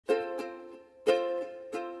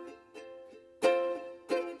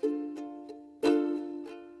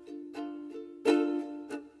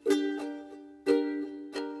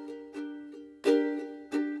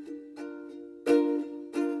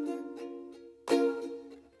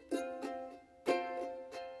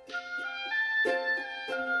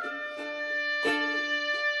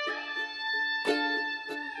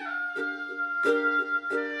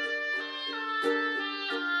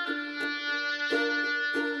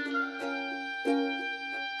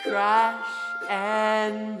crash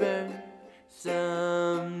and burn.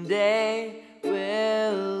 Someday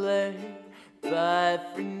we'll learn, but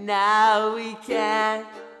for now we can't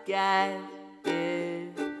get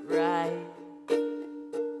it right.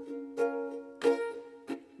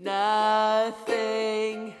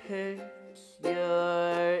 Nothing hurts,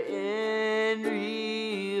 you're in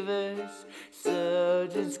reverse, so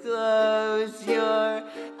just close your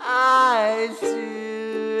eyes tonight.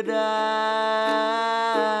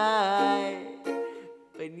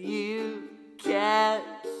 When you can't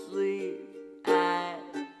sleep at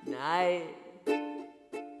night,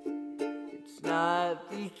 it's not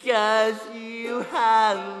because you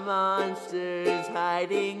have monsters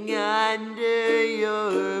hiding under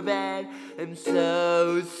your bed. I'm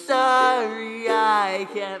so sorry I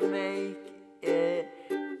can't make it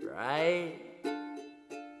right.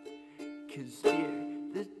 'Cause dear,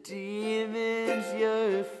 the demons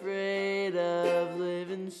you're afraid of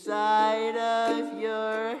live inside of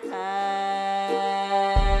your head.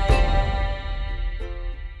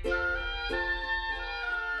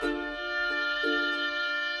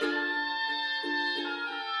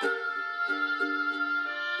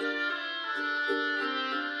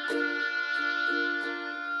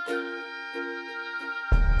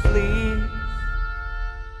 Please,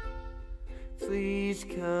 please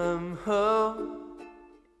come home.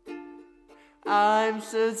 I'm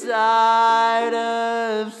so tired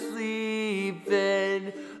of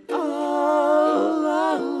sleeping all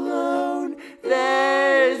alone.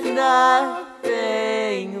 There's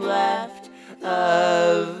nothing left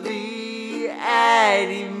of me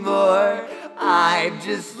anymore. I'm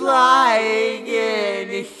just lying in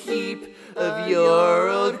a heap of your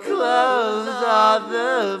old clothes on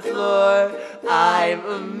the floor. I'm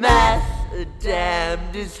a mess, a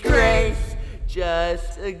damn disgrace,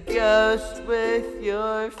 just a ghost with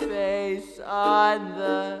your face on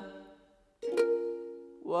the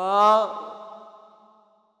wall.